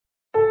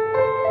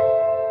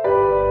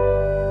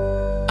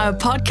A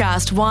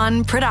Podcast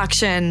One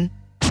production.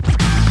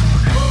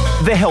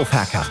 The Health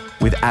Hacker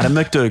with Adam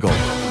McDougall.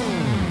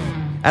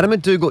 Adam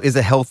McDougall is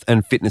a health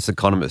and fitness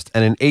economist,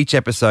 and in each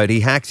episode he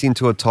hacks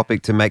into a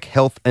topic to make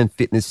health and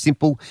fitness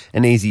simple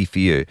and easy for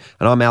you.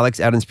 And I'm Alex,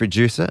 Adam's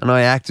producer, and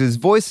I act as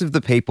voice of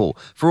the people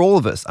for all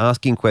of us,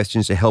 asking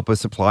questions to help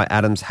us apply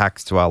Adam's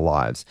hacks to our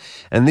lives.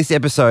 And in this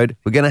episode,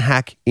 we're going to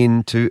hack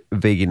into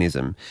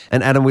veganism.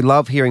 And Adam, we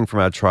love hearing from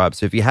our tribe,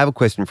 so if you have a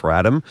question for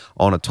Adam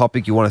on a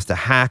topic you want us to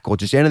hack or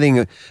just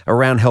anything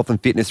around health and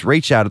fitness,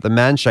 reach out at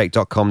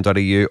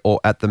themanshake.com.au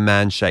or at the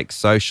Manshake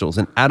socials.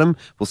 And Adam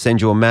will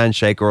send you a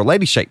Manshake or a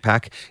Lady Shake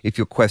pack if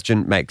your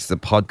question makes the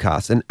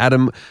podcast. And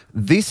Adam,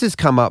 this has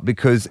come up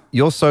because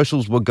your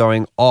socials were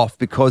going off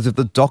because of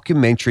the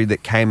documentary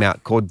that came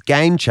out called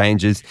Game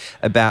Changers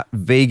about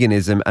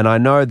veganism. And I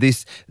know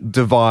this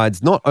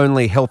divides not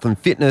only health and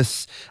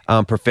fitness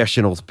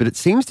professionals, but it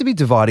seems to be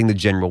dividing the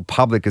general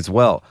public as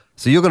well.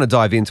 So you're going to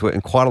dive into it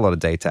in quite a lot of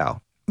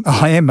detail.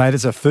 I am, mate.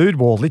 It's a food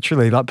war,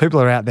 literally. Like, people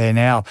are out there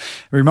now. It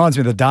reminds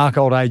me of the dark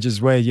old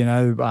ages where,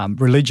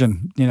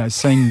 religion,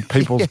 seeing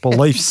people's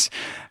beliefs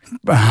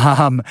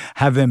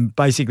have them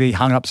basically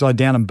hung upside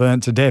down and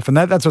burnt to death. And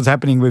that's what's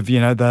happening with,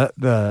 the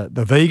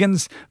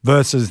vegans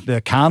versus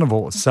the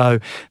carnivores. So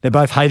they're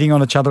both hating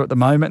on each other at the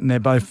moment, and they're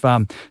both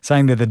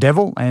saying they're the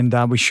devil and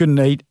we shouldn't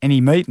eat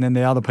any meat. And then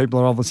the other people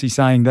are obviously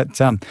saying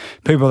that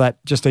people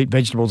that just eat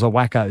vegetables are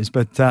wackos.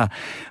 But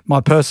my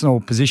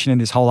personal position in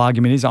this whole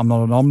argument is I'm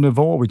not an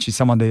omnivore, which is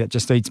someone that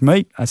just eats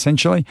meat,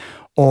 essentially,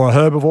 or a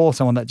herbivore,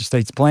 someone that just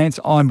eats plants.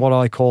 I'm what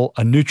I call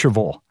a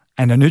nutrivore.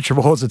 And a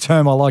nutrivore is a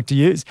term I like to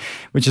use,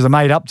 which is a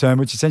made-up term,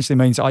 which essentially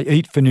means I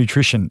eat for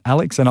nutrition,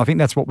 Alex, and I think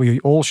that's what we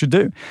all should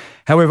do.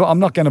 However, I'm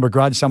not going to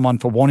begrudge someone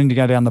for wanting to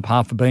go down the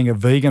path of being a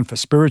vegan for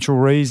spiritual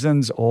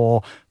reasons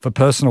or for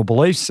personal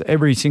beliefs.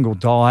 Every single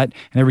diet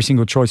and every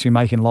single choice we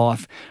make in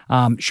life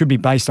should be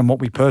based on what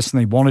we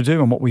personally want to do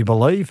and what we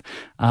believe.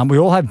 We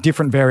all have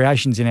different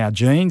variations in our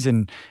genes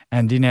and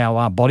in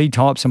our body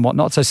types and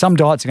whatnot. So some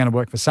diets are going to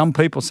work for some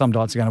people, some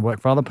diets are going to work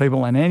for other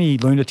people, and any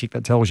lunatic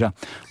that tells you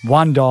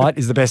one diet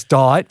is the best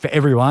diet for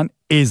everyone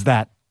is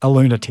that a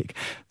lunatic.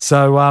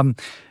 So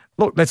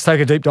look, let's take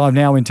a deep dive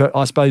now into,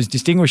 I suppose,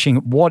 distinguishing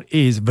what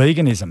is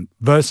veganism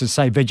versus,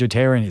 say,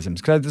 vegetarianism.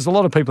 Because there's a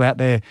lot of people out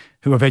there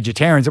who are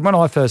vegetarians. And when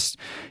I first,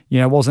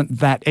 wasn't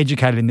that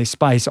educated in this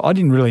space, I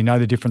didn't really know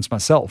the difference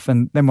myself.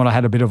 And then when I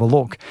had a bit of a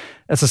look,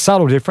 it's a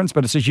subtle difference,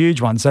 but it's a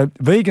huge one. So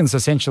vegans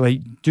essentially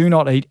do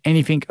not eat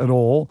anything at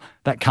all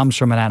that comes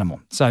from an animal.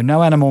 So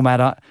no animal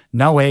matter,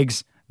 no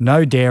eggs,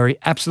 no dairy,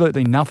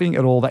 absolutely nothing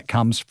at all that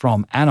comes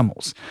from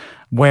animals.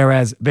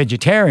 Whereas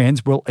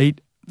vegetarians will eat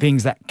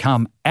things that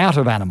come out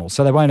of animals.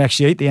 So they won't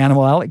actually eat the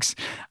animal, Alex.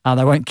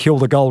 They won't kill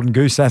the golden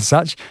goose as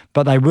such,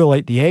 but they will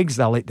eat the eggs,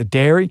 they'll eat the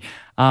dairy.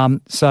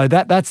 So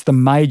that's the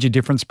major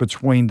difference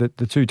between the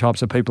two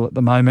types of people at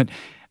the moment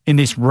in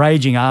this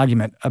raging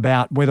argument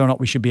about whether or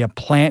not we should be a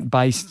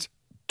plant-based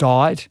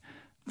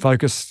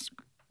diet-focused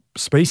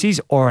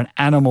species or an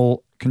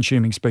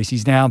animal-consuming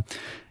species. Now,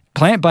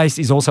 plant-based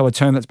is also a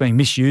term that's being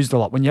misused a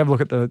lot. When you have a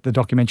look at the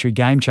documentary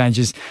Game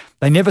Changers,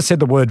 they never said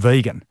the word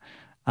vegan.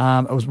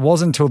 It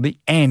wasn't until the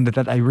end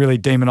that they really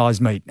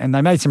demonized meat. And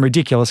they made some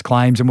ridiculous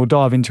claims, and we'll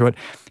dive into it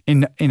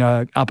in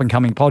a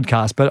up-and-coming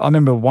podcast. But I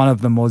remember one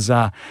of them was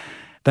that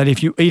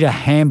if you eat a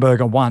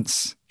hamburger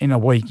once in a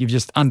week, you've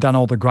just undone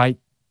all the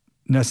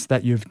greatness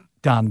that you've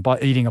done by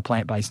eating a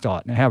plant-based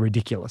diet. Now, how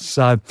ridiculous.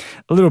 So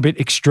a little bit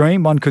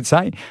extreme, one could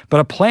say. But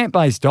a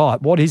plant-based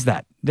diet, what is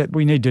that? That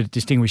we need to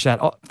distinguish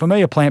that. For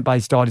me, a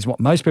plant-based diet is what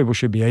most people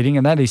should be eating,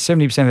 and that is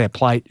 70% of their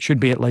plate should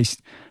be at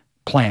least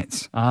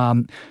plants.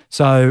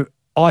 So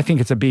I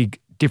think it's a big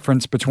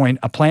difference between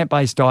a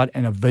plant-based diet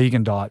and a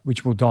vegan diet,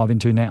 which we'll dive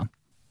into now.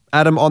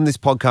 Adam, on this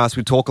podcast,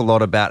 we talk a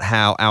lot about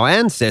how our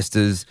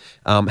ancestors,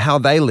 how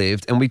they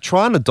lived, and we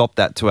try and adopt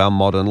that to our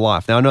modern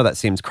life. Now, I know that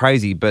seems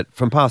crazy, but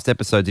from past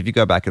episodes, if you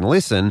go back and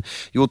listen,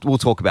 we'll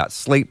talk about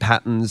sleep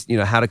patterns,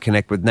 how to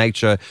connect with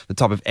nature, the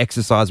type of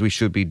exercise we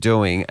should be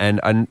doing,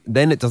 and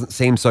then it doesn't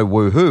seem so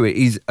woohoo. It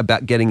is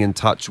about getting in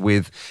touch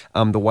with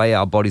the way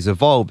our bodies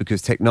evolve,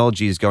 because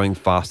technology is going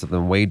faster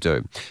than we do.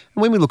 And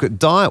when we look at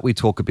diet, we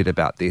talk a bit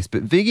about this,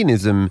 but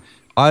veganism,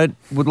 I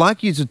would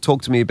like you to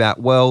talk to me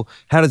about, well,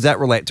 how does that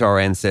relate to our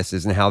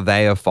ancestors and how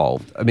they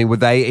evolved? I mean, were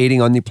they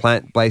eating only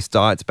plant-based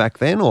diets back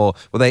then, or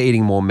were they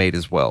eating more meat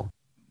as well?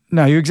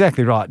 No, you're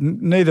exactly right.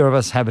 Neither of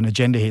us have an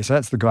agenda here, so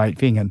that's the great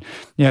thing. And,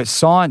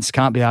 science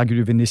can't be argued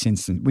with in this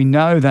instance. We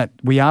know that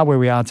we are where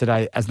we are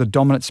today as the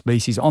dominant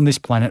species on this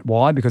planet.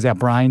 Why? Because our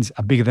brains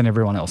are bigger than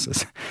everyone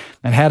else's.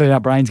 And how did our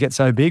brains get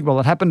so big? Well,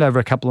 it happened over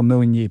a couple of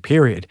million-year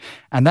period,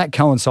 and that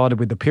coincided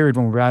with the period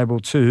when we were able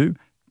to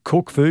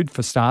cook food,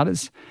 for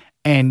starters,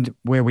 and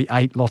where we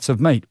ate lots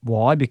of meat.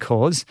 Why?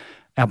 Because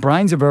our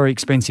brain's a very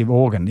expensive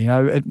organ.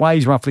 It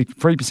weighs roughly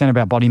 3% of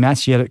our body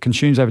mass, yet it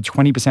consumes over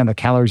 20% of the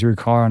calories we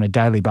require on a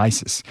daily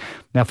basis.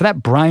 Now, for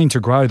that brain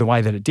to grow the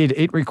way that it did,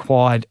 it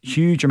required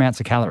huge amounts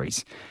of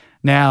calories.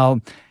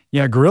 Now,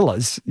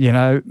 gorillas,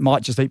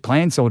 might just eat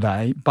plants all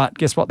day, but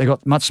guess what? They've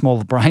got much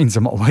smaller brains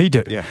than what we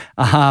do. Yeah.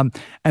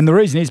 And the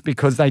reason is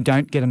because they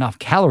don't get enough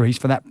calories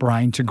for that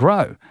brain to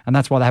grow. And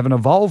that's why they haven't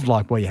evolved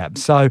like we have.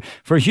 So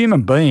for a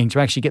human being to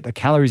actually get the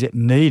calories it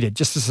needed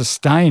just to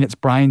sustain its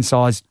brain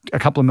size a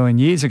couple of million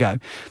years ago,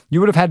 you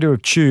would have had to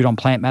have chewed on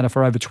plant matter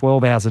for over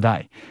 12 hours a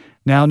day.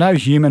 Now, no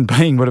human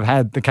being would have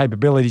had the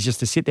capabilities just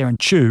to sit there and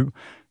chew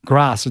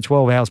grass for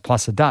 12 hours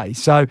plus a day.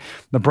 So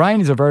the brain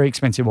is a very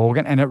expensive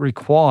organ, and it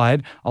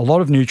required a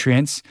lot of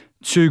nutrients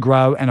to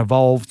grow and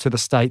evolve to the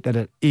state that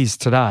it is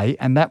today,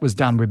 and that was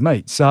done with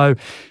meat. So,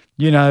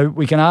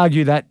 we can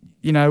argue that,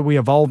 we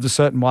evolved a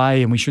certain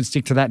way and we should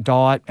stick to that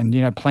diet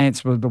and,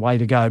 plants were the way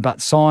to go.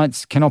 But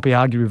science cannot be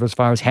argued with as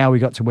far as how we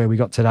got to where we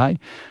got today.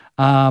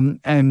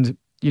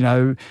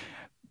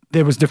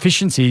 There was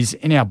deficiencies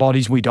in our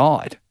bodies, we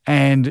died.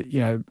 And,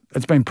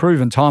 it's been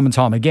proven time and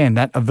time again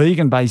that a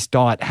vegan-based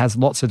diet has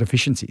lots of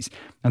deficiencies.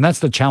 And that's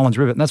the challenge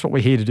with it. And that's what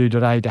we're here to do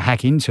today, to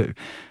hack into,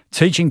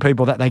 teaching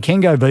people that they can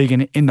go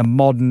vegan in the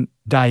modern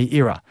day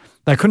era.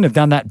 They couldn't have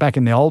done that back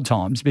in the old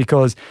times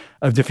because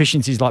of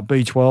deficiencies like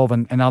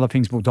B12 and other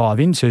things we'll dive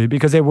into,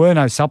 because there were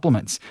no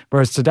supplements.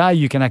 Whereas today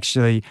you can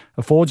actually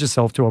afford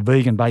yourself to a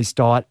vegan-based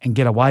diet and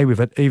get away with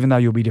it, even though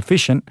you'll be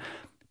deficient,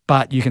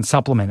 but you can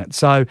supplement it.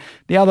 So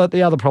the other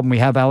problem we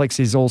have, Alex,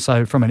 is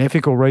also from an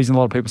ethical reason. A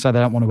lot of people say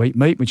they don't want to eat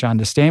meat, which I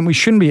understand. We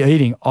shouldn't be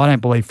eating, I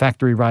don't believe,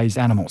 factory-raised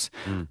animals.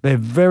 They're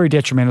very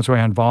detrimental to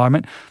our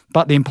environment.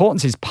 But the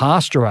importance is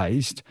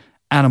pasture-raised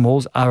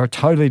animals are a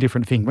totally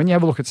different thing. When you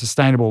have a look at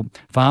sustainable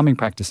farming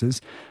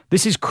practices,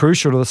 this is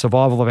crucial to the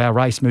survival of our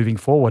race moving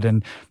forward.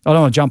 And I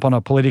don't want to jump on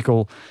a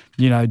political,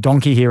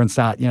 donkey here and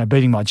start,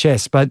 beating my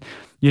chest, but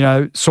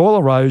soil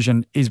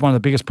erosion is one of the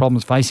biggest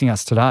problems facing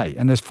us today.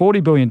 And there's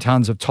 40 billion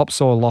tonnes of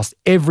topsoil lost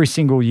every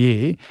single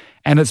year.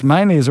 And it's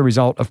mainly as a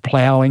result of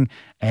ploughing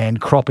and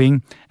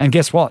cropping. And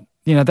guess what?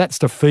 That's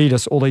to feed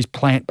us all these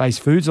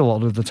plant-based foods a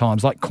lot of the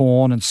times, like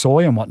corn and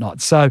soy and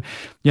whatnot. So,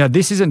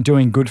 this isn't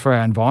doing good for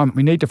our environment.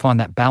 We need to find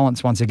that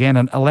balance once again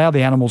and allow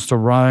the animals to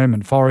roam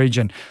and forage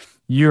and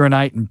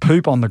urinate and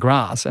poop on the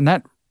grass. And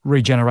that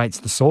regenerates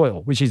the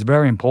soil, which is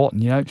very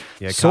important,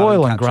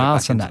 soil and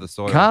grass and that.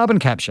 Carbon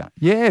capture.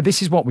 Yeah,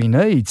 this is what we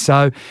need.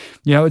 So,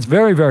 it's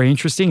very, very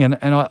interesting. And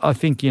I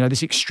think,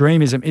 this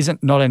extremism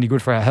isn't not only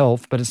good for our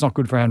health, but it's not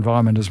good for our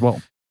environment as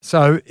well.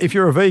 So if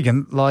you're a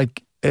vegan,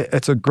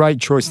 it's a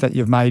great choice that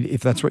you've made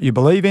if that's what you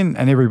believe in,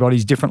 and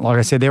everybody's different. Like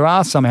I said, there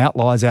are some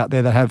outliers out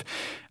there that have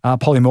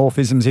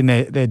polymorphisms in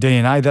their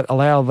DNA that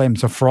allow them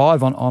to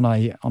thrive on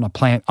a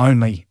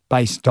plant-only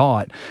based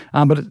diet.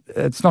 But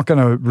it's not going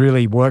to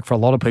really work for a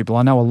lot of people.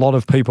 I know a lot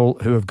of people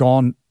who have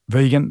gone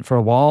vegan for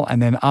a while,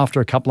 and then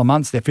after a couple of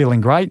months they're feeling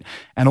great,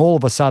 and all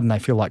of a sudden they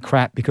feel like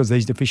crap because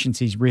these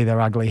deficiencies rear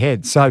their ugly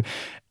head. So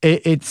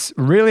it's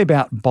really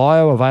about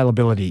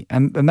bioavailability,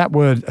 and that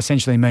word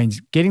essentially means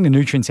getting the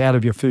nutrients out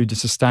of your food to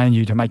sustain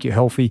you, to make you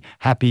healthy,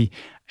 happy,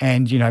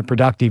 and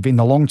productive in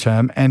the long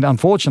term. And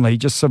unfortunately,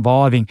 just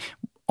surviving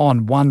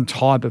on one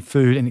type of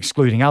food and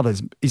excluding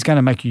others is going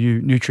to make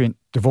you nutrient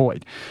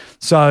devoid.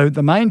 So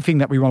the main thing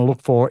that we want to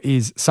look for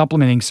is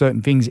supplementing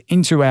certain things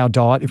into our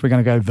diet if we're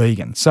going to go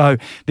vegan. So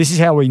this is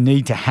how we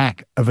need to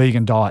hack a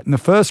vegan diet. And the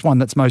first one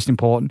that's most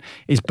important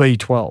is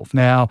B12.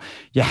 Now,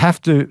 you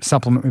have to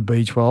supplement with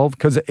B12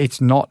 because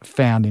it's not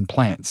found in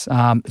plants.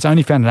 It's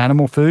only found in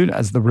animal food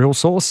as the real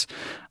source.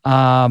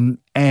 And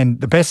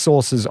the best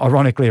sources,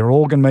 ironically, are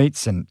organ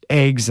meats and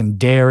eggs and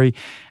dairy.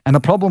 And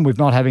the problem with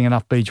not having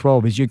enough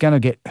B12 is you're going to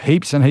get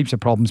heaps and heaps of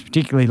problems,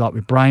 particularly like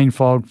with brain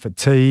fog,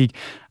 fatigue,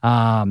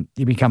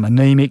 you become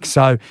anemic.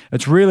 So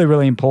it's really,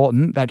 really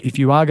important that if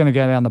you are going to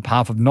go down the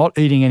path of not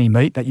eating any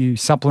meat, that you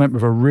supplement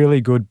with a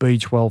really good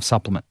B12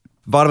 supplement.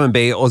 Vitamin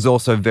B is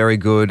also very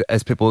good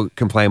as people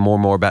complain more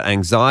and more about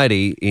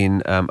anxiety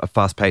in a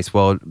fast-paced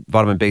world.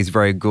 Vitamin B is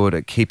very good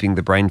at keeping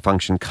the brain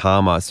function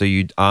calmer so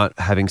you aren't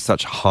having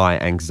such high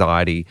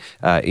anxiety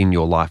in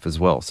your life as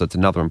well. So it's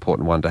another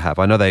important one to have.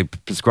 I know they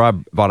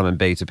prescribe vitamin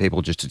B to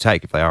people just to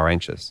take if they are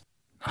anxious.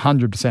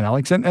 100%,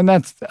 Alex. And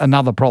that's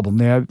another problem.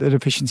 The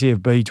deficiency of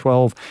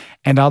B12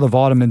 and other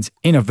vitamins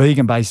in a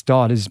vegan-based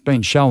diet has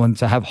been shown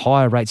to have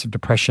higher rates of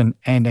depression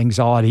and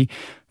anxiety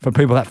for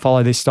people that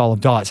follow this style of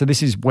diet. So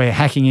this is where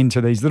hacking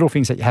into these little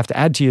things that you have to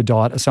add to your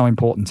diet are so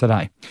important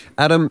today.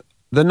 Adam,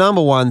 the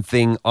number one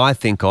thing I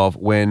think of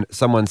when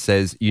someone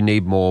says you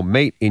need more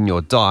meat in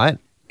your diet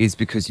is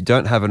because you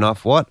don't have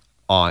enough what?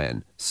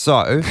 Iron.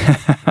 So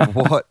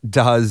what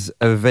does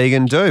a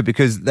vegan do?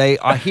 Because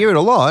I hear it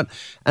a lot,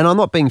 and I'm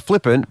not being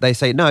flippant. They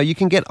say, no, you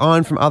can get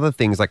iron from other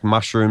things like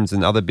mushrooms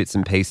and other bits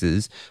and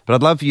pieces. But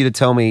I'd love for you to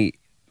tell me,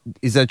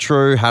 is that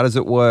true? How does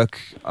it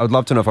work? I would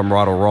love to know if I'm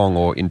right or wrong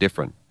or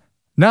indifferent.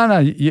 No,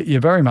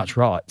 you're very much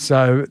right.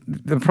 So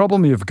the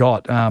problem you've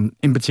got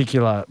in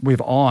particular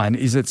with iron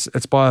is its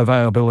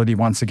bioavailability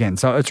once again.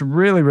 So it's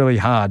really, really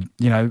hard,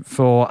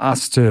 for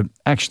us to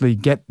actually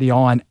get the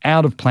iron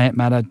out of plant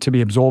matter to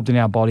be absorbed in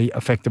our body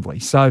effectively.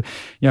 So,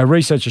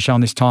 research has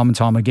shown this time and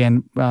time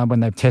again when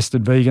they've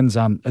tested vegans.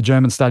 A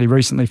German study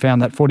recently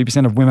found that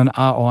 40% of women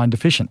are iron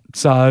deficient.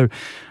 So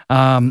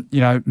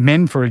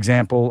Men, for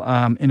example,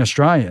 in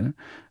Australia,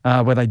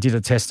 where they did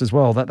a test as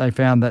well, that they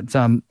found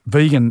that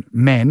vegan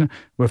men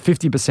were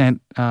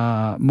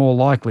 50% more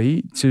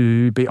likely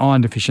to be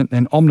iron deficient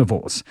than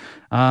omnivores.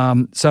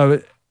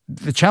 So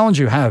the challenge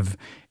you have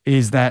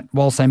is that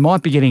whilst they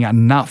might be getting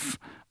enough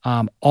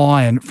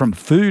iron from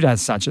food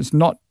as such, it's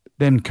not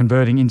then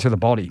converting into the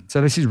body.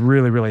 So this is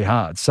really, really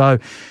hard. So,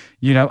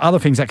 other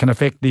things that can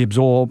affect the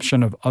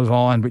absorption of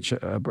iron, which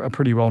are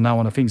pretty well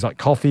known, are things like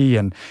coffee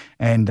and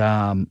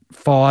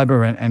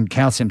fibre and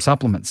calcium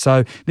supplements.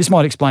 So this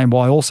might explain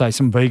why also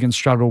some vegans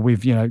struggle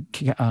with,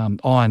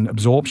 iron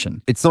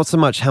absorption. It's not so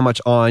much how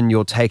much iron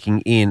you're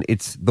taking in,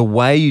 it's the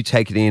way you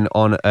take it in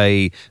on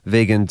a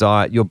vegan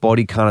diet. Your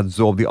body can't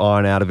absorb the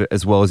iron out of it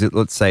as well as it,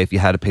 let's say, if you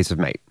had a piece of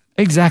meat.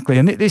 Exactly.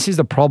 And this is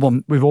the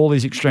problem with all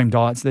these extreme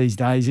diets these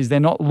days, is they're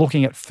not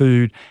looking at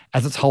food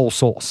as its whole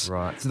source.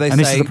 Right. So they and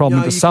say, this is the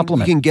problem with the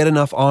supplement. You can get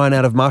enough iron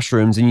out of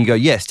mushrooms, and you go,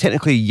 yes,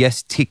 technically,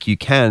 yes, tick, you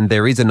can.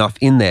 There is enough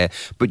in there,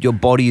 but your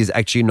body is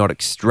actually not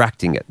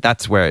extracting it.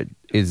 That's where it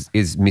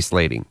is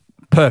misleading.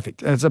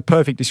 Perfect. It's a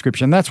perfect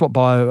description. That's what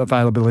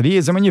bioavailability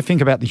is. And when you think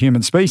about the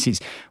human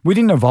species, we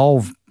didn't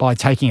evolve by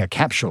taking a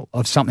capsule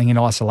of something in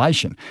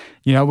isolation.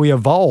 We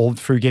evolved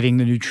through getting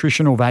the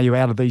nutritional value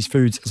out of these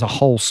foods as a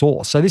whole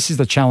source. So this is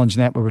the challenge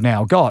that we've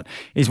now got,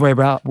 is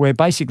we're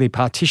basically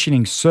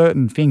partitioning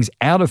certain things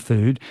out of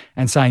food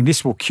and saying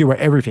this will cure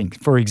everything.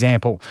 For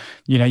example,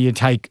 you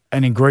take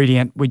an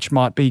ingredient which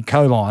might be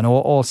choline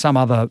or some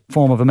other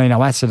form of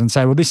amino acid and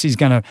say, well, this is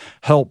going to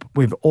help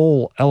with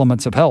all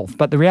elements of health.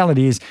 But the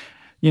reality is,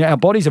 our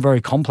bodies are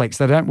very complex.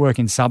 They don't work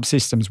in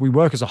subsystems. We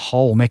work as a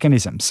whole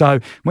mechanism.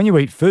 So when you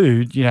eat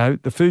food,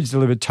 the food's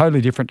delivered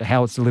totally different to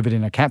how it's delivered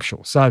in a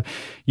capsule. So,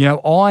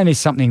 iron is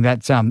something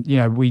that,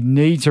 we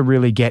need to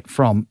really get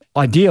from,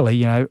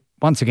 ideally,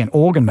 once again,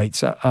 organ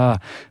meats are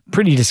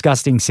pretty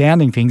disgusting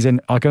sounding things.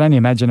 And I can only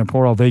imagine a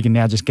poor old vegan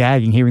now just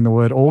gagging hearing the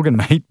word organ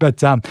meat. But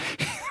the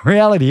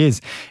reality is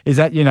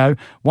that,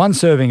 one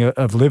serving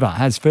of liver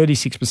has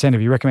 36%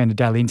 of your recommended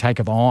daily intake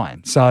of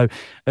iron. So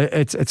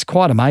it's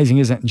quite amazing,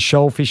 isn't it? And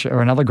shellfish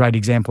are another great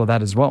example of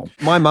that as well.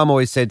 My mum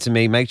always said to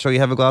me, make sure you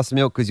have a glass of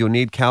milk because you'll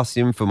need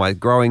calcium for my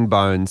growing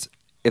bones.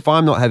 If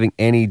I'm not having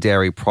any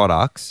dairy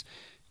products,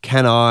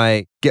 can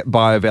I get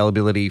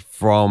bioavailability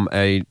from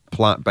a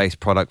plant-based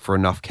product for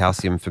enough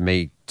calcium for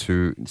me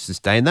to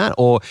sustain that?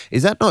 Or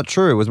is that not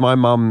true? Was my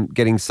mum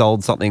getting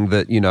sold something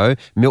that,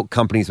 milk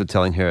companies were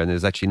telling her and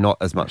there's actually not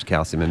as much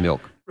calcium in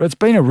milk? It's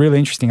been a really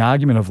interesting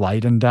argument of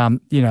late. And,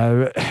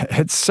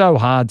 it's so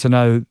hard to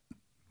know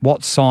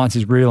what science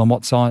is real and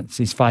what science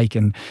is fake.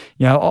 And,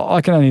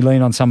 I can only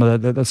lean on some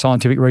of the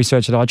scientific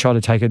research that I try to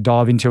take a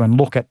dive into and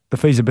look at the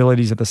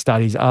feasibilities of the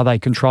studies. Are they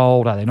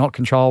controlled? Are they not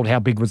controlled? How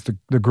big was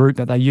the group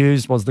that they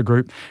used? Was the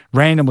group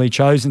randomly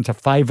chosen to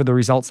favour the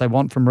results they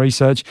want from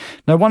research?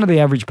 No wonder the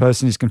average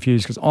person is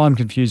confused, because I'm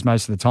confused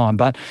most of the time.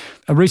 But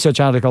a research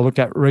article I looked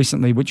at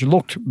recently, which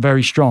looked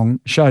very strong,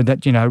 showed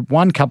that,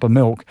 1 cup of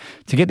milk,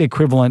 to get the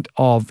equivalent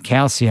of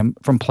calcium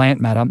from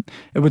plant matter,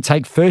 it would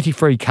take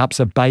 33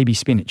 cups of baby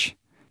spinach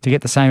to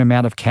get the same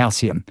amount of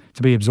calcium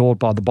to be absorbed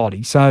by the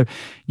body. So,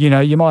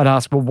 you might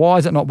ask, well, why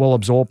is it not well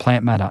absorbed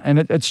plant matter? And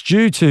it's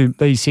due to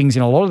these things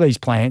in a lot of these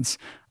plants,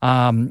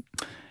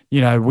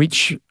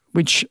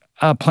 which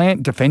are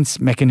plant defense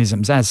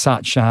mechanisms as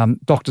such.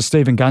 Dr.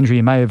 Stephen Gundry,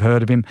 you may have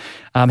heard of him.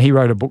 He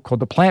wrote a book called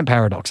The Plant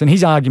Paradox. And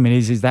his argument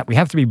is that we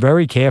have to be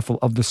very careful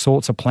of the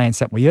sorts of plants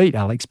that we eat,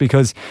 Alex,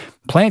 because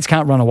plants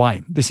can't run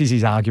away. This is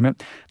his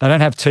argument. They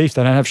don't have teeth.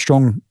 They don't have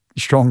strong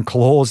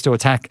claws to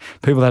attack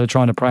people that are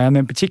trying to prey on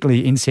them,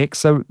 particularly insects.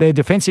 So their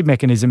defensive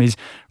mechanism is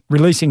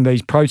releasing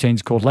these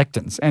proteins called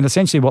lectins. And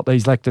essentially what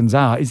these lectins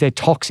are is they're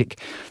toxic.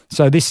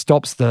 So this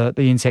stops the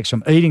insects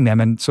from eating them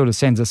and sort of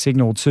sends a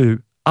signal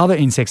to other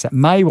insects that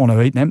may want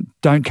to eat them,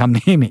 don't come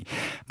near me.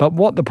 But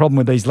what the problem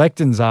with these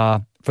lectins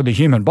are for the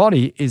human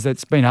body is that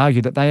it's been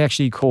argued that they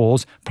actually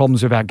cause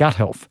problems with our gut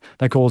health.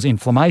 They cause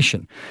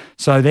inflammation.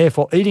 So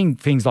therefore, eating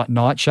things like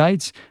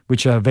nightshades,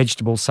 which are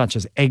vegetables such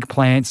as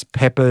eggplants,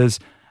 peppers,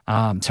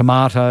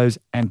 tomatoes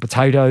and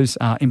potatoes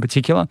in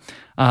particular.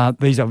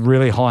 These are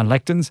really high in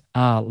lectins.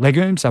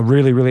 Legumes are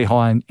really, really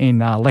high in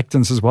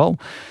lectins as well.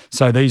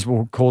 So these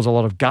will cause a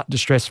lot of gut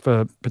distress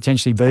for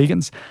potentially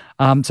vegans.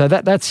 So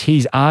that's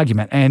his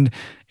argument. And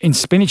in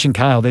spinach and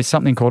kale, there's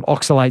something called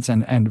oxalates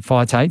and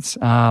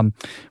phytates,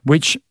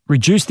 which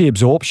reduce the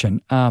absorption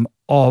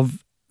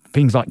of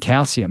things like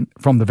calcium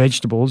from the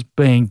vegetables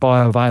being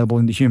bioavailable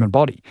in the human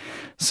body.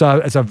 So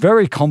it's a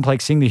very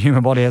complex thing, the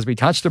human body, as we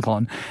touched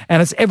upon.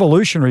 And it's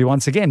evolutionary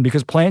once again,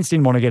 because plants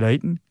didn't want to get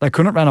eaten. They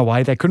couldn't run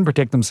away. They couldn't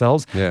protect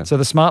themselves. Yeah. So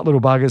the smart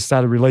little buggers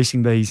started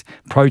releasing these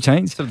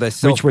proteins,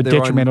 which were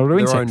detrimental to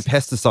insects. Their own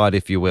pesticide,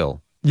 if you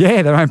will.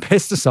 Yeah, their own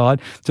pesticide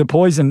to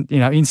poison,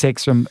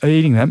 insects from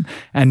eating them.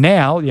 And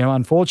now,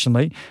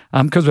 unfortunately,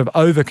 because we've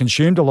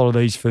overconsumed a lot of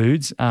these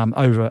foods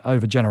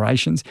over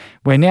generations,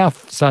 we're now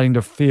starting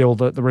to feel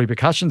the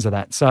repercussions of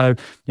that. So,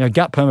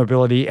 gut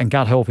permeability and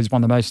gut health is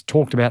one of the most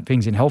talked about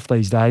things in health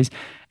these days.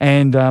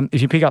 And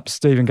if you pick up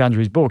Stephen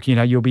Gundry's book,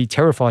 you'll be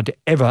terrified to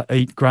ever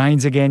eat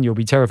grains again. You'll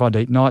be terrified to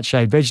eat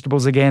nightshade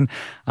vegetables again.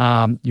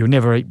 You'll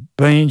never eat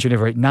beans. You'll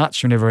never eat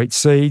nuts. You'll never eat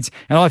seeds.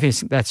 And I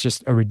think that's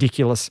just a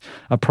ridiculous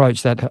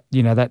approach, that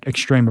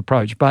extreme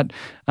approach. But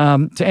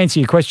to answer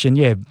your question,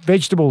 yeah,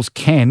 vegetables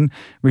can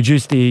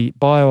reduce the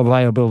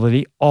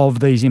bioavailability of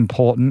these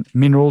important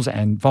minerals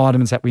and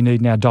vitamins that we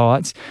need in our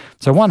diets.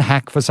 So one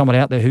hack for someone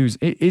out there who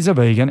is a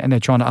vegan and they're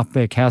trying to up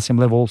their calcium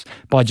levels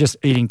by just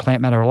eating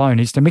plant matter alone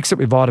is to mix it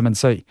with vitamin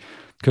C,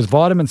 because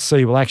vitamin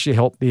C will actually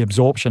help the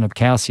absorption of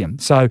calcium.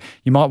 So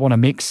you might want to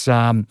mix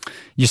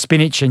your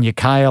spinach and your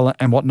kale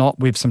and whatnot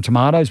with some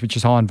tomatoes, which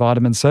is high in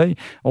vitamin C,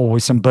 or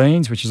with some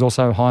beans, which is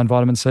also high in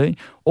vitamin C,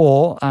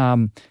 or,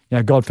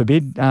 God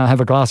forbid,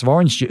 have a glass of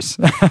orange juice.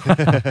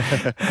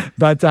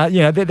 But,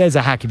 there's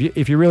a hack.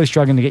 If you're really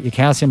struggling to get your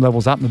calcium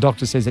levels up and the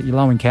doctor says that you're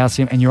low in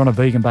calcium and you're on a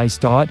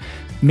vegan-based diet,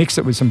 mix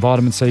it with some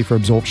vitamin C for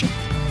absorption.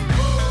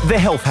 The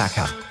Health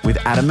Hacker with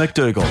Adam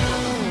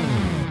McDougall.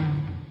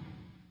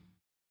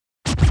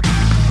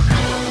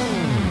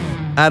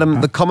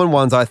 Adam, the common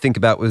ones I think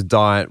about was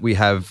diet. We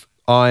have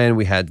iron,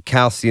 we had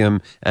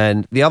calcium,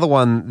 and the other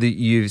one that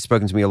you've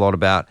spoken to me a lot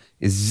about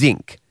is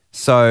zinc.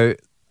 So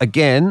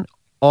again,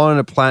 on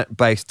a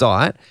plant-based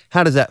diet,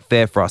 how does that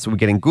fare for us? Are we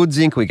getting good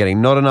zinc? Are we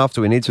getting not enough?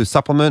 Do we need to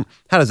supplement?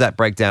 How does that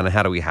break down and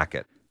how do we hack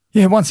it?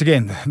 Yeah, once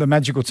again, the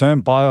magical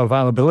term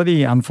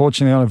bioavailability.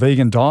 Unfortunately, on a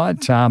vegan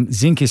diet,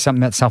 zinc is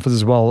something that suffers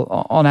as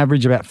well. On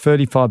average, about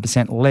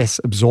 35% less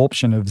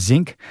absorption of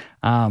zinc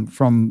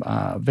from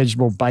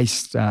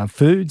vegetable-based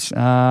foods.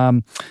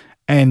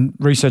 And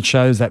research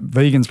shows that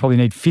vegans probably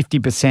need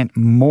 50%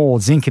 more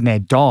zinc in their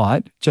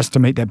diet just to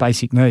meet their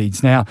basic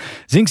needs. Now,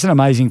 zinc's an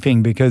amazing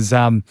thing because,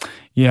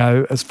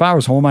 as far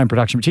as hormone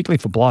production, particularly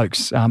for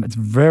blokes, it's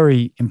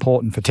very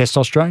important for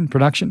testosterone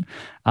production.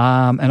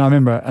 And I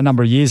remember a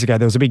number of years ago,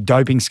 there was a big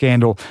doping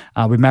scandal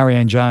with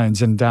Marianne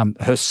Jones, and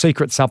her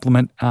secret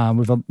supplement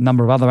with a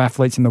number of other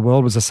athletes in the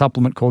world was a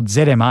supplement called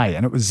ZMA,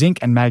 and it was zinc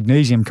and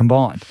magnesium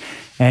combined.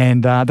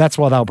 And that's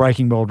why they were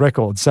breaking world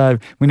records. So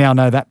we now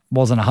know that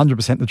wasn't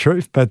 100% the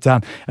truth, but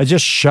it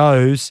just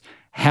shows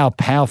how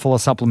powerful a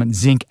supplement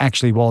zinc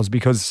actually was,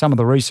 because some of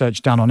the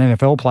research done on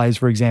NFL players,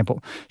 for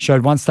example,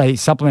 showed once they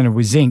supplemented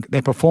with zinc,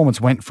 their performance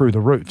went through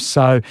the roof.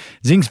 So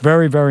zinc's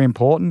very, very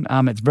important.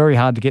 It's very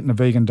hard to get in a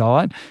vegan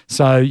diet.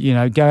 So,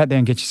 go out there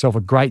and get yourself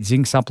a great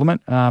zinc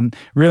supplement.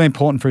 Really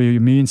important for your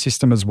immune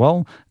system as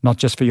well, not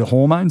just for your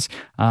hormones.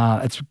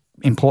 It's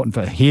important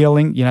for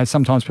healing.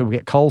 Sometimes people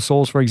get cold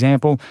sores, for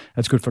example.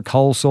 It's good for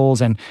cold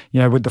sores. And,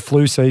 with the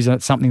flu season,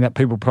 it's something that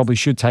people probably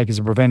should take as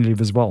a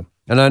preventative as well.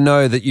 And I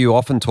know that you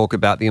often talk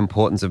about the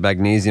importance of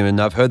magnesium, and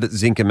I've heard that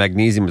zinc and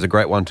magnesium is a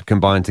great one to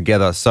combine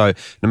together. So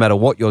no matter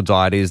what your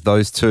diet is,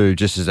 those two,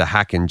 just as a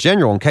hack in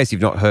general, in case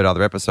you've not heard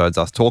other episodes,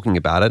 us talking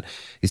about it,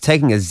 is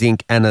taking a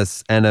zinc and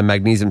a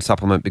magnesium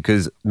supplement,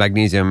 because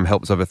magnesium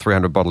helps over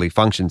 300 bodily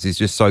functions, is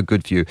just so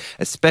good for you,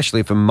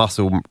 especially for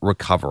muscle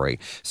recovery.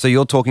 So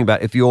you're talking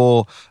about, if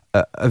you're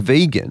a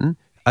vegan,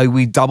 are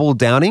we double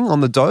downing on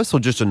the dose or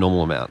just a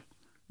normal amount?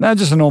 No,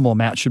 just a normal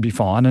amount should be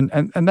fine.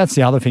 And that's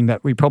the other thing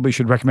that we probably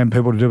should recommend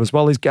people to do as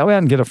well, is go out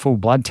and get a full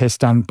blood test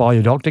done by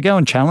your doctor. Go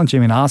and challenge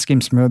him and ask him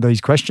some of these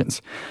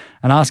questions.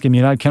 And ask him,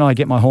 can I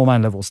get my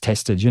hormone levels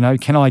tested?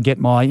 Can I get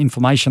my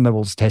inflammation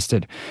levels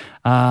tested?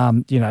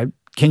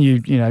 Can you,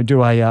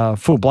 do a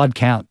full blood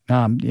count?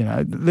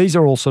 These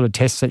are all sort of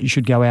tests that you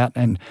should go out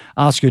and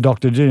ask your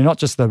doctor to do, not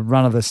just the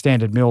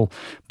run-of-the-standard-mill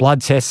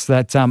blood tests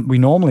that we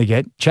normally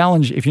get.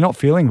 Challenge, if you're not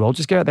feeling well,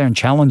 just go out there and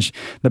challenge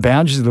the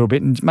boundaries a little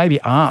bit and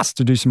maybe ask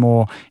to do some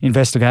more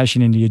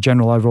investigation into your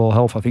general overall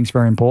health. I think is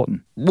very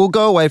important. We'll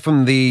go away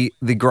from the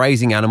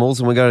grazing animals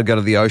and we're going to go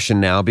to the ocean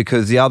now,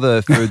 because the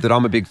other food that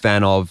I'm a big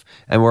fan of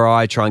and where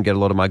I try and get a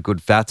lot of my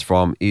good fats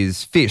from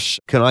is fish.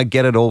 Can I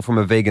get it all from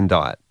a vegan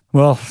diet?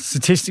 Well,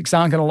 statistics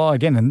aren't going to lie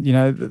again. And,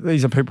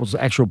 these are people's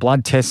actual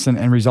blood tests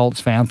and results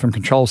found from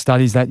control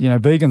studies that,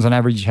 vegans on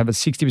average have a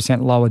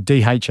 60% lower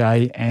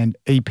DHA and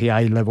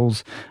EPA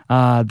levels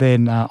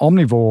than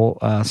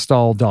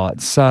omnivore-style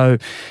diets. So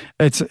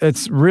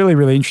it's really,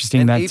 really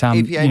interesting. And that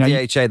EPA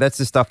and DHA, that's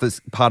the stuff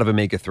that's part of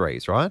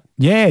omega-3s, right?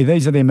 Yeah,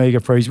 these are the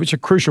omega-3s, which are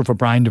crucial for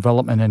brain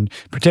development and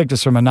protect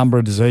us from a number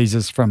of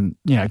diseases, from,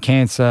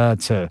 cancer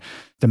to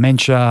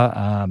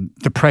dementia,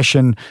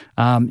 depression.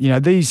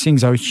 These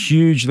things are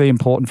hugely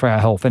important for our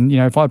health. And,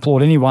 if I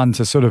applaud anyone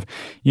to sort of,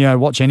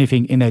 watch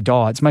anything in their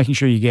diets, making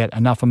sure you get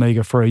enough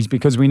omega-3s,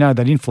 because we know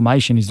that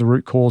inflammation is the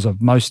root cause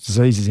of most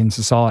diseases in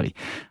society.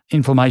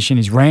 Inflammation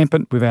is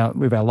rampant with our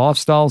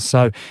lifestyles.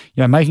 So,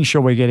 making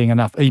sure we're getting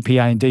enough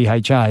EPA and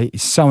DHA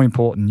is so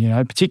important,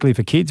 particularly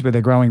for kids with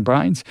their growing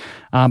brains,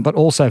 but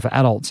also for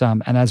adults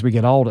and as we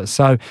get older.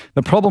 So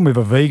the problem with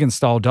a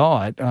vegan-style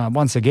diet,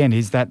 once again,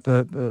 is that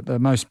the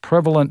most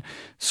prevalent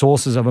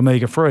sources of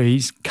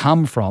omega-3s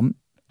come from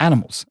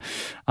animals.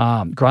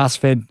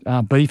 Grass-fed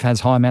beef has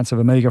high amounts of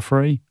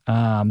omega-3.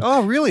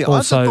 Oh, really?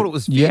 Also, I thought it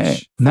was fish. Yeah.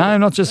 No,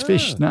 not just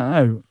fish.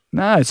 No.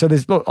 So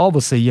there's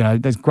obviously,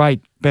 there's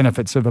great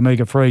benefits of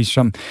omega-3s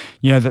from,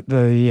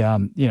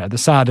 the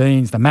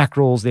sardines, the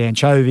mackerels, the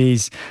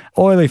anchovies,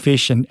 oily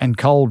fish and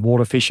cold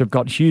water fish have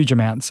got huge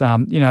amounts.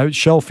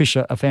 Shellfish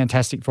are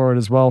fantastic for it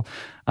as well.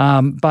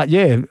 But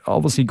yeah,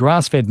 obviously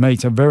grass-fed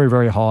meats are very,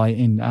 very high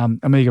in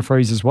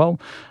omega-3s as well.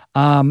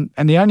 And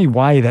the only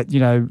way that,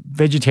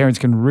 vegetarians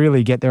can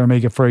really get their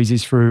omega-3s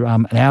is through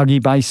an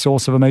algae-based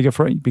source of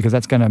omega-3, because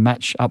that's going to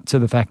match up to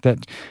the fact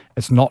that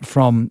it's not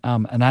from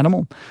an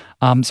animal.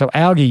 So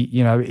algae,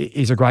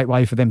 is a great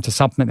way for them to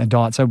supplement their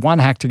diet. So one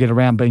hack to get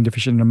around being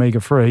deficient in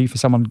omega-3 for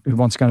someone who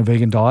wants to go on a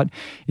vegan diet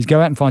is go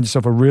out and find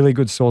yourself a really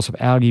good source of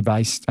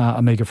algae-based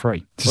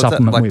omega-3 to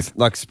supplement with.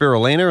 Like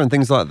spirulina and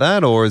things like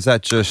that? Or is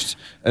that just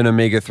an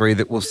omega-3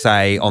 that will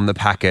say on the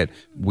packet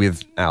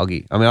with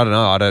algae? I mean, I don't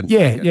know.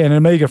 Yeah, an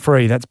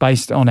omega-3 that's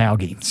based on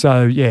algae.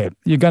 So yeah,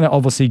 you're going to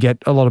obviously get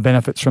a lot of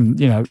benefits from,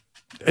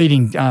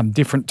 eating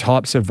different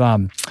types of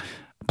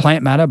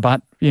plant matter,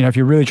 but if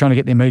you're really trying to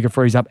get the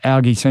omega-3s up,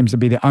 algae seems to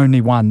be the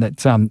only one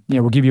that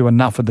will give you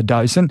enough of the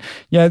dose. And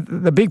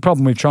the big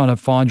problem with trying to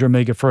find your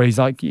omega-3s,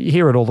 like you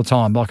hear it all the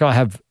time. Like I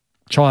have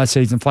chia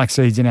seeds and flax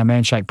seeds in our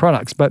ManShake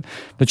products, but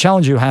the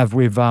challenge you have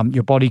with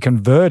your body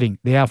converting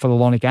the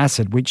alpha-linolenic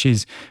acid, which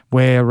is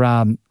where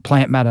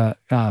plant matter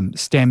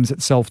stems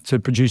itself to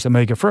produce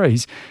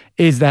omega-3s,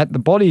 is that the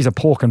body is a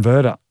poor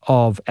converter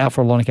of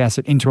alpha-linolenic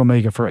acid into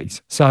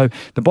omega-3s. So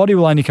the body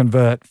will only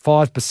convert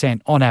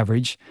 5% on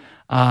average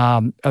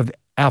of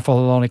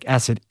alpha-linolenic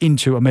acid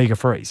into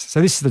omega-3s.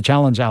 So this is the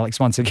challenge, Alex,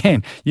 once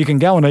again. You can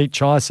go and eat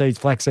chia seeds,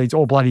 flax seeds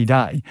all bloody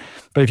day,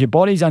 but if your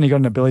body's only got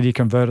an ability to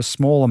convert a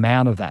small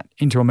amount of that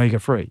into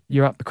omega-3,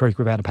 you're up the creek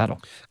without a paddle.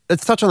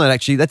 Let's touch on that,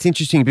 actually. That's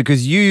interesting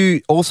because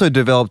you also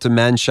developed a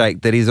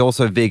ManShake that is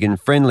also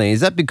vegan-friendly. Is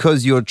that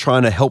because you're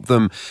trying to help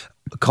them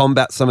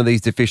combat some of these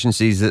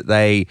deficiencies that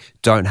they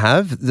don't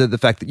have? The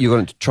fact that you're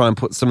going to try and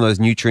put some of those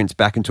nutrients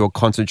back into a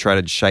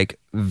concentrated shake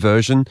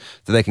version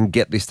so they can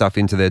get this stuff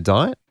into their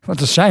diet? Well,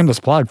 it's a shameless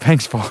plug.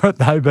 Thanks for it,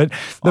 though. But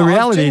the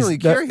reality is,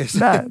 curious.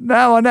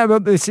 No, I know.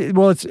 But it's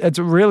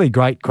a really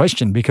great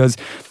question because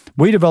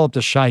we developed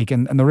a shake,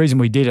 and the reason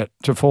we did it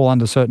to fall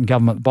under certain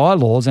government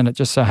bylaws, and it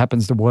just so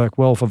happens to work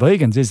well for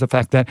vegans, is the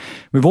fact that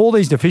with all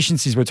these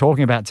deficiencies we're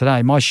talking about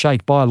today, my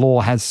shake by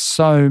law has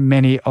so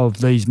many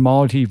of these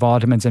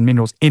multivitamins and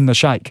minerals in the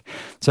shake.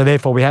 So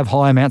therefore, we have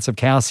high amounts of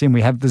calcium,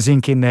 we have the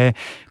zinc in there,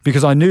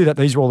 because I knew that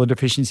these were all the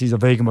deficiencies a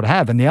vegan would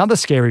have. And the other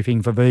scary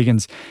thing for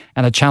vegans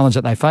and a challenge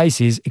that they face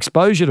is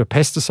exposure to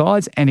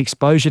pesticides and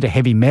exposure to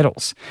heavy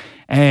metals.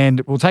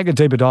 And we'll take a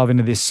deeper dive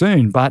into this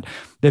soon, but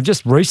they've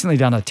just recently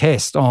done a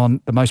test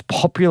on the most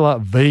popular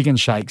vegan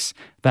shakes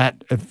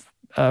that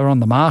are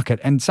on the market,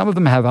 and some of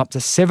them have up to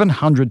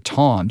 700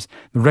 times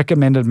the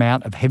recommended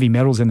amount of heavy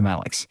metals in them,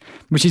 Alex,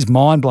 which is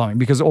mind-blowing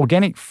because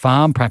organic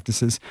farm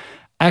practices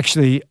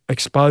actually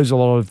expose a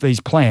lot of these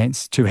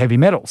plants to heavy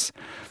metals.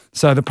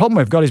 So the problem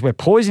we've got is we're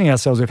poisoning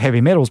ourselves with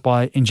heavy metals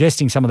by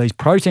ingesting some of these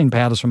protein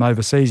powders from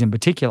overseas in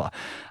particular.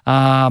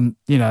 You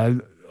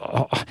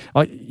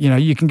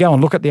can go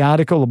and look at the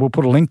article. We'll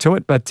put a link to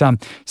it. But some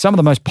of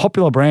the most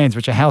popular brands,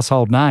 which are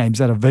household names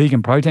that are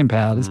vegan protein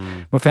powders,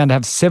 were found to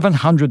have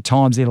 700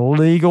 times the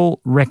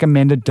legal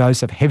recommended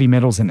dose of heavy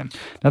metals in them.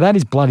 Now, that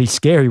is bloody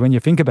scary when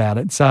you think about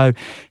it. So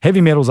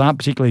heavy metals aren't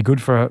particularly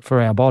good for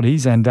our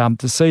bodies. And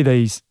to see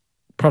these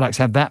products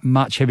have that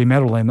much heavy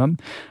metal in them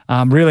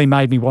really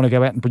made me want to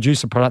go out and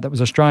produce a product that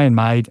was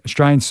Australian-made,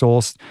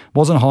 Australian-sourced,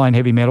 wasn't high in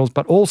heavy metals,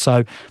 but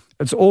also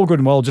it's all good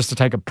and well just to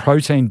take a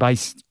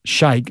protein-based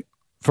shake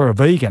for a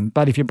vegan,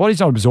 but if your body's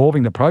not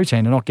absorbing the protein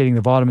and not getting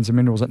the vitamins and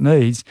minerals it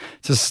needs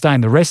to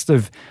sustain the rest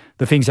of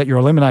the things that you're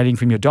eliminating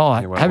from your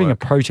diet, having a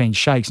protein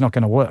shake's not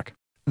going to work.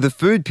 The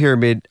food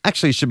pyramid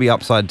actually should be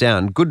upside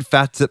down. Good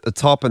fats at the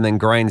top and then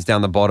grains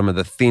down the bottom of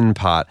the thin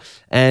part.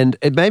 And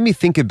it made me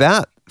think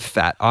about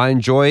fat. I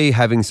enjoy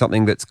having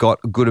something that's got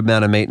a good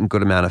amount of meat and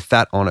good amount of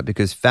fat on it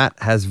because fat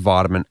has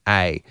vitamin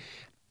A.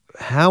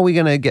 How are we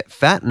going to get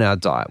fat in our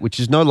diet,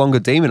 which is no longer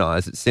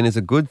demonized? It's seen as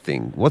a good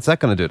thing. What's that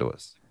going to do to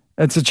us?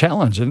 It's a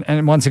challenge.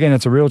 And once again,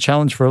 it's a real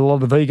challenge for a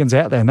lot of the vegans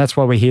out there. And that's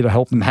why we're here to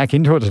help them hack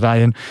into it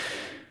today. And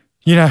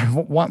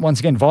once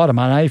again,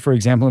 vitamin A, for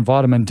example, and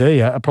vitamin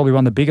D are probably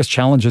one of the biggest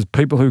challenges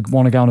people who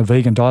want to go on a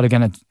vegan diet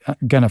are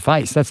going to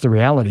face. That's the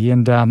reality.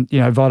 And,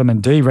 vitamin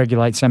D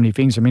regulates so many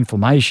things from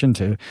inflammation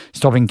to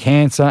stopping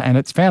cancer. And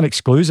it's found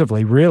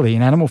exclusively, really,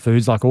 in animal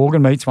foods like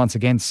organ meats, once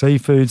again,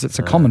 seafoods. It's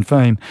a common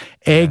theme.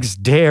 Eggs,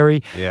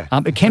 dairy. Yeah.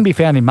 It can be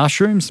found in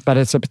mushrooms, but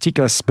it's a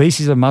particular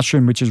species of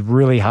mushroom which is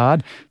really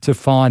hard to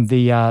find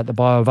the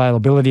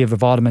bioavailability of the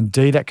vitamin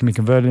D that can be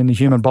converted in the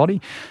human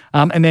body.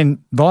 And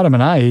then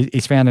vitamin A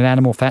is found in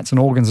animal fats and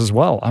organs as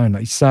well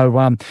only. So,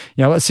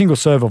 a single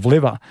serve of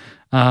liver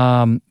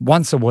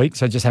once a week,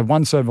 so just have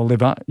one serve of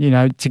liver,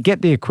 to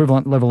get the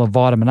equivalent level of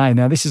vitamin A.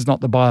 Now, this is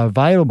not the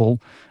bioavailable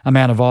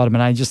amount of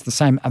vitamin A, just the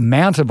same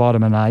amount of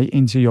vitamin A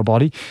into your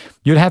body.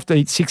 You'd have to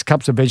eat 6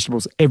 cups of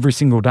vegetables every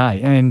single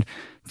day. And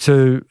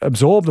to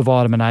absorb the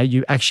vitamin A,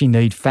 you actually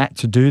need fat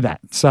to do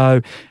that.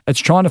 So it's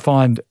trying to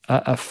find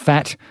a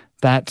fat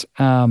that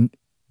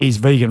is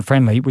vegan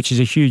friendly, which is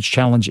a huge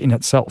challenge in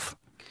itself.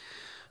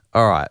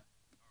 All right.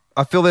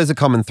 I feel there's a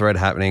common thread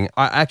happening.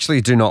 I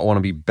actually do not want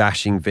to be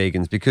bashing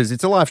vegans because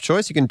it's a life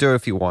choice. You can do it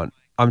if you want.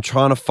 I'm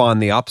trying to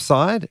find the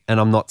upside and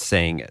I'm not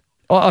seeing it.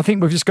 I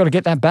think we've just got to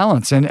get that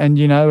balance. And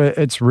you know,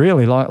 it's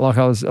really like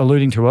I was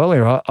alluding to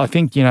earlier. I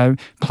think, you know,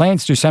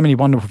 plants do so many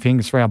wonderful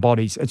things for our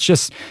bodies. It's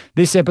just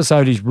this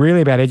episode is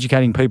really about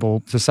educating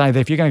people to say that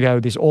if you're going to go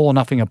with this all or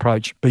nothing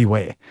approach,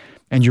 beware.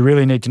 And you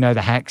really need to know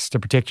the hacks to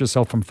protect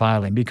yourself from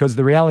failing, because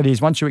the reality is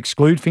once you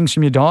exclude things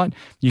from your diet,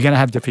 you're going to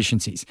have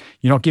deficiencies.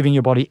 You're not giving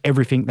your body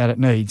everything that it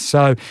needs.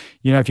 So,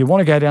 you know, if you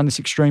want to go down this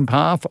extreme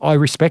path, I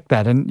respect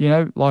that. And, you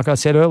know, like I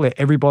said earlier,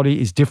 everybody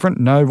is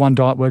different. No one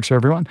diet works for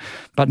everyone.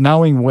 But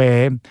knowing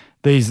where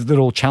these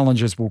little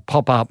challenges will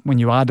pop up when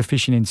you are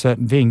deficient in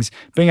certain things,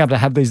 being able to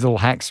have these little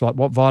hacks like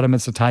what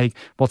vitamins to take,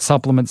 what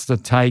supplements to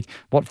take,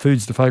 what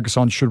foods to focus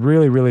on should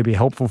really, really be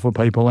helpful for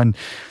people. And,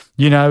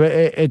 you know,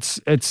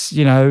 it's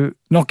you know,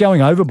 not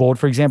going overboard,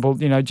 for example,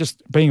 you know,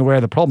 just being aware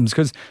of the problems,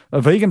 because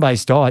a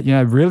vegan-based diet, you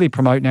know, really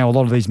promote now a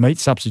lot of these meat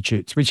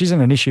substitutes, which isn't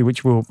an issue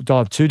which we'll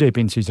dive too deep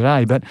into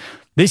today, but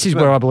this is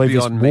where I believe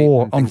this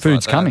war on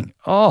food's coming.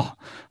 Oh,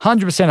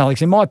 100%,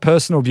 Alex. In my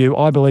personal view,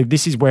 I believe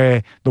this is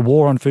where the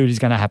war on food is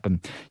going to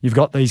happen. You've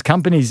got these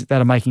companies that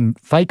are making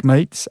fake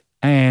meats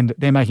and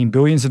they're making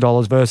billions of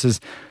dollars versus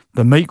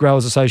the Meat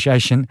Growers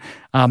Association,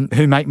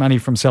 who make money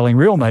from selling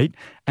real meat,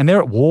 and they're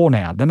at war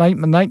now. They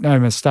make no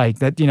mistake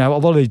that, you know, a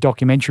lot of these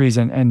documentaries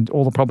and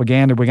all the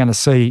propaganda we're going to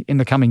see in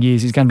the coming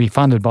years is going to be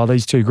funded by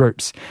these two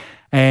groups.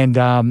 And,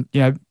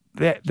 you know,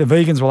 the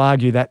vegans will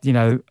argue that, you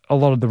know, a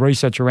lot of the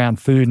research around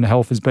food and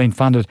health has been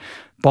funded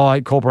by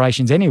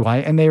corporations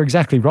anyway, and they're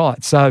exactly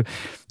right. So,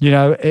 you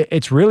know,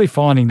 it's really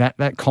finding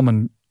that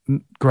common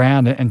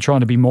ground and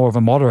trying to be more of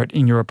a moderate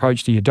in your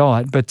approach to your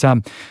diet. But,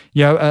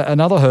 you know,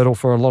 another hurdle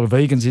for a lot of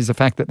vegans is the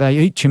fact that they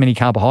eat too many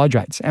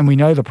carbohydrates. And we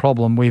know the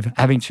problem with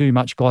having too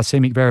much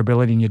glycemic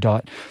variability in your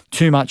diet,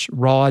 too much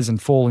rise and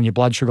fall in your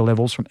blood sugar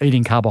levels from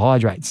eating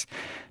carbohydrates.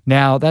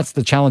 Now, that's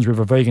the challenge with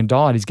a vegan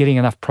diet, is getting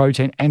enough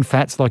protein and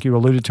fats, like you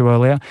alluded to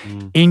earlier,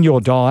 in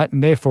your diet,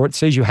 and therefore it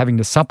sees you having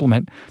to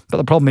supplement. But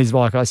the problem is,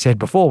 like I said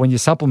before, when you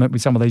supplement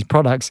with some of these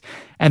products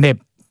and they're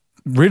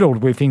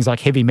riddled with things like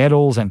heavy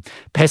metals and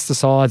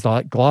pesticides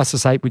like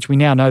glyphosate, which we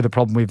now know the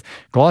problem with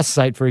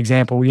glyphosate, for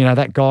example. You know,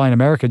 that guy in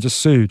America just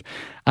sued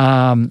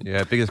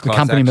biggest the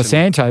company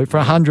Monsanto for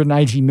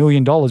 $180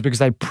 million because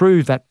they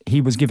proved that he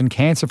was given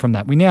cancer from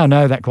that. We now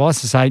know that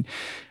glyphosate,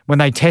 when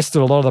they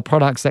tested a lot of the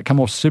products that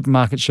come off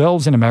supermarket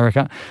shelves in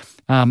America,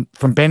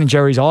 from Ben &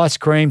 Jerry's ice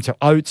cream to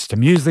oats to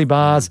muesli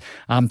bars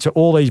to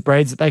all these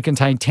breads, that they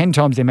contain 10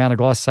 times the amount of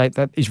glyphosate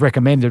that is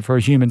recommended for a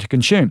human to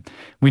consume.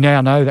 We now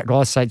know that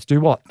glyphosates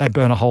do what? They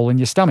burn a hole in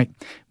your stomach.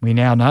 We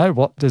now know,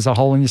 what does a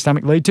hole in your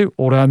stomach lead to?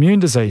 Autoimmune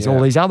disease,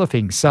 all these other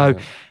things. So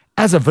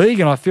as a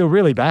vegan, I feel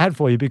really bad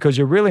for you because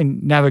you're really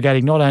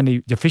navigating not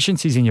only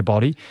deficiencies in your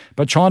body,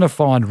 but trying to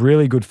find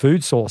really good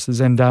food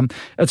sources. And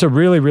it's a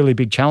really, really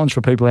big challenge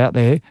for people out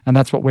there. And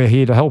that's what we're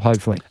here to help,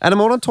 hopefully.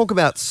 Adam, I want to talk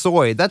about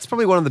soy. That's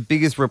probably one of the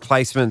biggest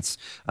replacements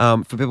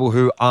for people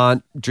who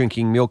aren't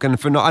drinking milk.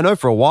 And I know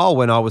for a while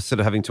when I was sort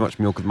of having too much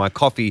milk with my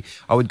coffee,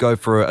 I would go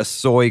for a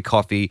soy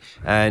coffee.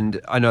 And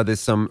I know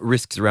there's some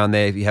risks around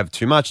there if you have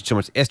too much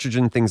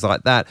estrogen, things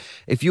like that.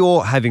 If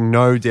you're having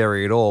no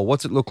dairy at all,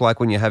 what's it look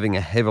like when you're having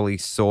a heavily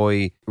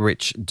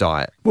soy-rich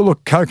diet? Well,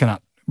 look,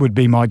 coconut would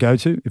be my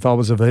go-to if I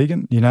was a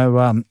vegan. You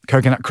know,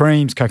 coconut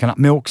creams, coconut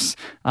milks.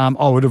 I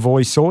would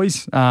avoid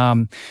soys.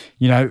 You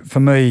know, for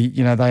me,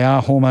 you know, they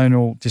are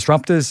hormonal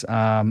disruptors,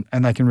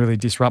 and they can really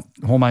disrupt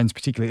hormones,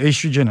 particularly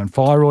estrogen and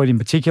thyroid in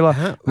particular.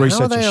 How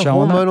Research are they has a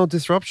shown hormonal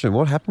disruption?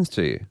 What happens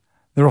to you?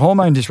 They're a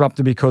hormone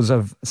disruptor because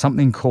of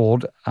something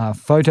called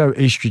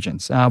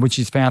phytoestrogens, which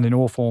is found in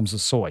all forms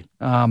of soy.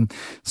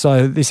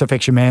 So this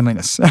affects your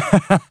manliness,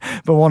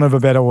 for want of a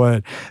better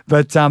word.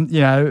 But, you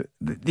know,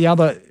 the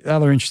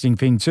other interesting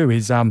thing too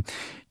is,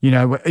 you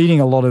know, we're eating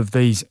a lot of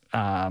these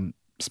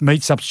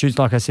meat substitutes,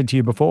 like I said to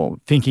you before,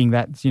 thinking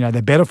that, you know,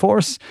 they're better for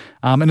us.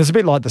 And it's a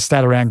bit like the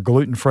stat around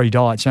gluten-free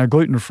diets. You know,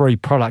 gluten-free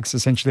products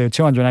essentially are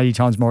 280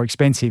 times more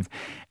expensive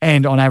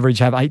and on average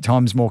have 8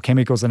 times more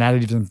chemicals and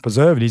additives and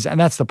preservatives. And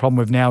that's the problem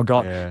we've now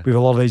got with a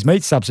lot of these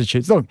meat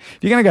substitutes. Look, if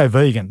you're going to go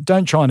vegan,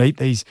 don't try and eat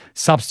these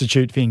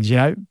substitute things, you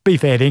know, be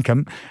fair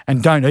dinkum,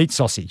 and don't eat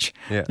sausage.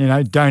 You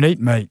know, don't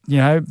eat meat, you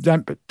know,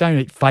 don't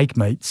eat fake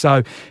meat.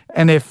 So,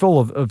 and they're full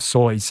of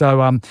soy.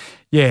 So,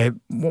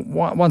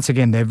 once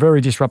again, they're very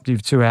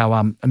disruptive to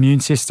our immune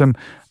system,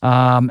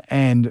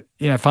 and,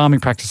 you know, farming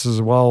practices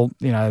as well,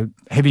 you know,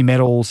 heavy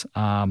metals,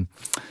 pesticides,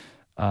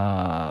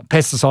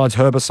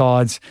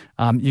 herbicides.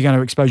 You're going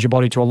to expose your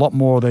body to a lot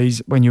more of these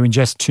when you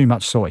ingest too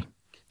much soy.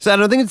 So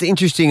I think it's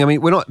interesting. I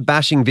mean, we're not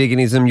bashing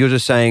veganism. You're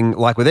just saying,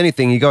 like with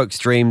anything, you go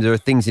extreme. There are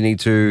things you need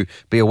to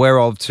be aware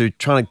of to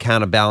try and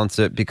counterbalance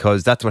it,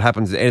 because that's what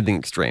happens at anything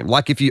extreme.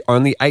 Like if you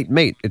only ate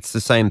meat, it's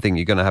the same thing.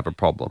 You're going to have a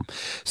problem.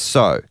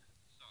 So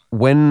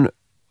when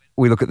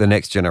we look at the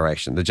next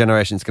generation, the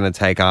generation that's going to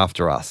take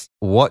after us,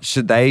 what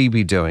should they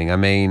be doing? I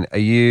mean, are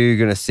you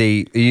going to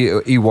see,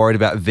 are you worried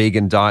about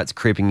vegan diets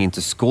creeping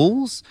into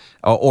schools?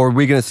 Or are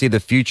we going to see the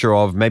future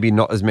of maybe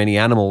not as many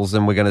animals,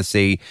 and we're going to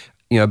see,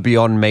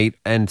 Beyond Meat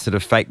and sort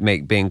of fake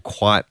meat being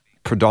quite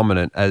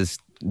predominant as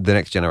the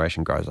next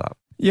generation grows up?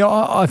 Yeah,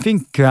 I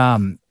think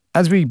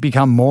as we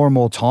become more and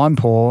more time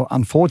poor,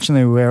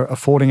 unfortunately, we're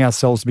affording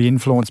ourselves to be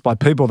influenced by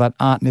people that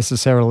aren't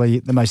necessarily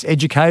the most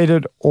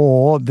educated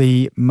or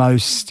the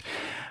most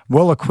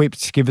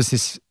well-equipped to give us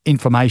this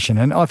information.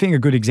 And I think a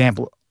good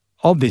example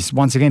of this,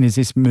 once again, is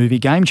this movie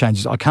Game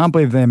Changers. I can't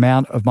believe the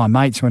amount of my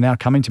mates who are now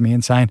coming to me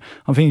and saying,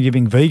 I'm thinking of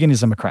giving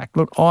veganism a crack.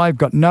 Look, I've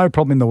got no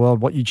problem in the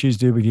world what you choose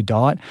to do with your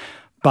diet,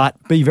 but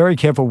be very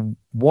careful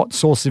what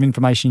source of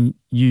information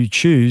you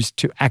choose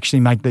to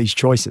actually make these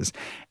choices.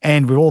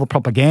 And with all the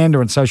propaganda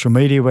and social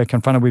media we're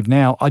confronted with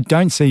now, I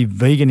don't see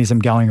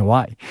veganism going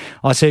away.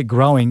 I see it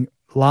growing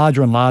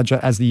larger and larger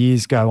as the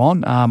years go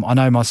on. I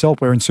know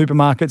myself, we're in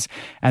supermarkets,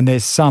 and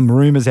there's some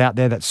rumours out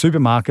there that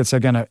supermarkets are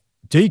going to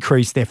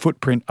decrease their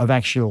footprint of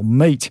actual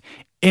meat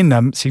in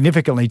them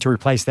significantly to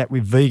replace that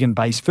with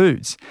vegan-based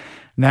foods.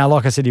 Now,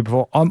 like I said to you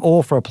before, I'm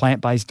all for a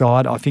plant-based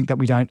diet. I think that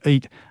we don't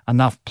eat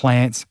enough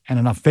plants and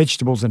enough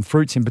vegetables and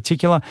fruits in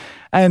particular.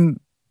 And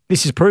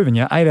this is proven,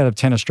 8 out of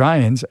 10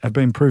 Australians have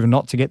been proven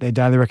not to get their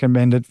daily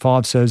recommended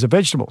 5 serves of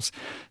vegetables.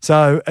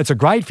 So it's a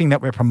great thing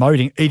that we're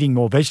promoting eating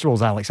more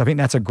vegetables, Alex. I think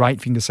that's a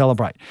great thing to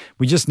celebrate.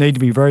 We just need to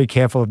be very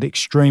careful of the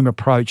extreme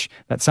approach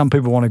that some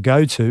people want to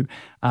go to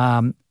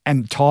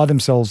and tie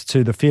themselves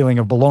to the feeling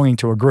of belonging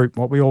to a group.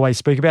 What we always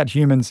speak about,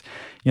 humans,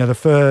 the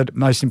third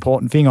most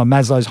important thing on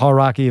Maslow's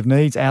hierarchy of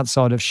needs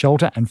outside of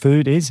shelter and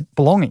food is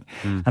belonging.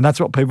 And that's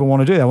what people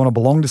want to do. They want to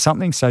belong to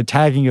something. So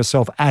tagging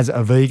yourself as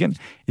a vegan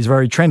is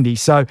very trendy.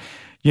 So,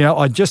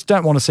 I just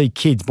don't want to see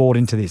kids bought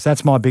into this.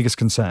 That's my biggest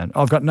concern.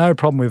 I've got no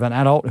problem with an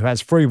adult who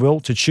has free will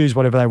to choose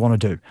whatever they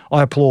want to do.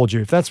 I applaud you.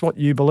 If that's what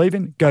you believe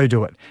in, go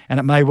do it. And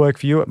it may work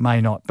for you, it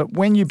may not. But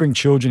when you bring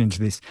children into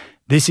this,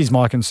 this is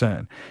my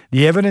concern.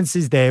 The evidence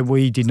is there.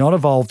 We did not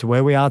evolve to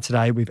where we are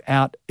today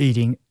without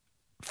eating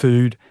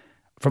food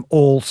from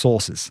all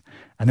sources.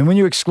 And then when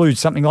you exclude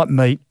something like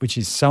meat, which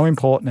is so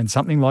important, and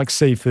something like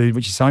seafood,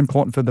 which is so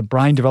important for the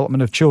brain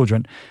development of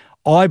children,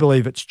 I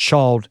believe it's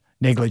child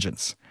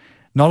negligence.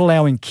 Not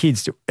allowing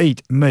kids to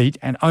eat meat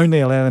and only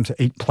allow them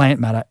to eat plant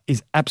matter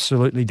is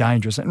absolutely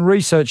dangerous. And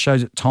research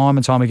shows it time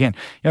and time again.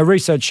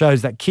 Research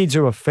shows that kids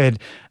who are fed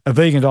a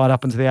vegan diet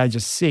up until the age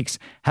of 6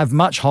 have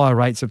much higher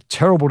rates of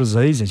terrible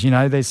diseases.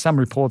 There's some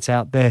reports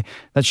out there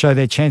that show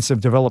their chance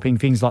of developing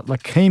things like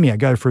leukemia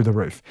go through the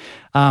roof.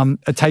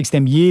 It takes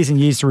them years and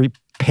years to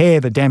repair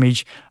the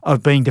damage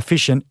of being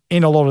deficient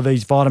in a lot of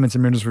these vitamins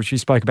and minerals which we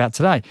spoke about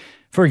today.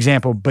 For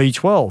example,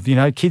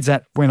 B12, kids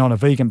that went on a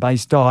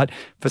vegan-based diet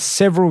for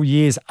several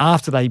years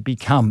after they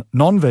become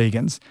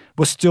non-vegans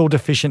were still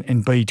deficient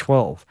in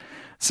B12.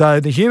 So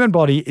the human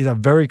body is a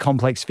very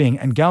complex thing,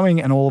 and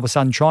going and all of a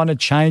sudden trying to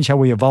change how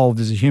we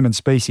evolved as a human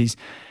species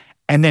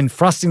and then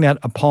thrusting that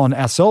upon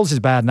ourselves is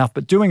bad enough,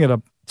 but doing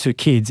it to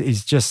kids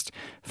is just,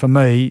 for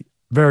me,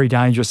 very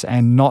dangerous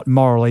and not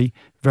morally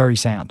very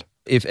sound.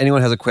 If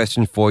anyone has a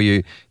question for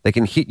you, they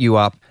can hit you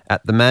up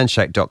at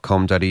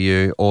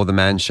themanshake.com.au or the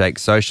Manshake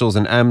socials,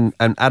 and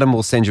Adam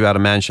will send you out a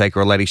Manshake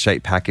or a Lady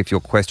Shake pack if your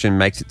question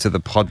makes it to the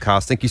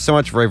podcast. Thank you so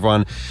much for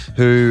everyone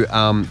who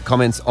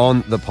comments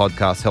on the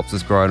podcast, helps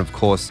us grow, and of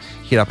course,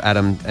 hit up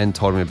Adam and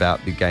told him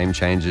about the Game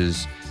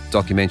Changers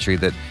documentary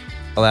that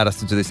allowed us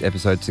to do this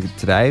episode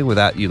today.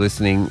 Without you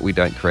listening, we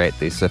don't create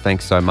this. So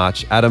thanks so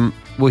much. Adam,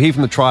 we'll hear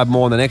from the tribe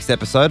more in the next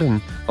episode,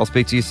 and I'll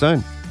speak to you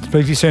soon.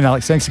 Speak to you soon,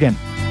 Alex. Thanks again.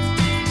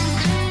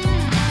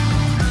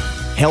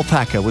 Health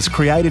Hacker was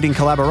created in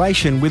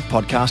collaboration with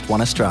Podcast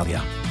One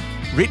Australia.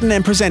 Written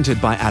and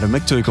presented by Adam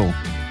McDougall.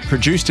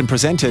 Produced and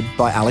presented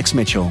by Alex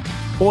Mitchell.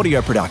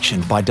 Audio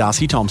production by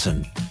Darcy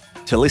Thompson.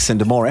 To listen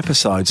to more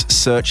episodes,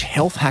 search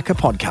Health Hacker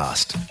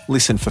Podcast.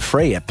 Listen for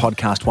free at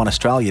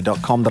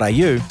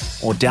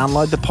podcastoneaustralia.com.au or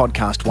download the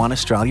Podcast One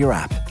Australia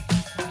app.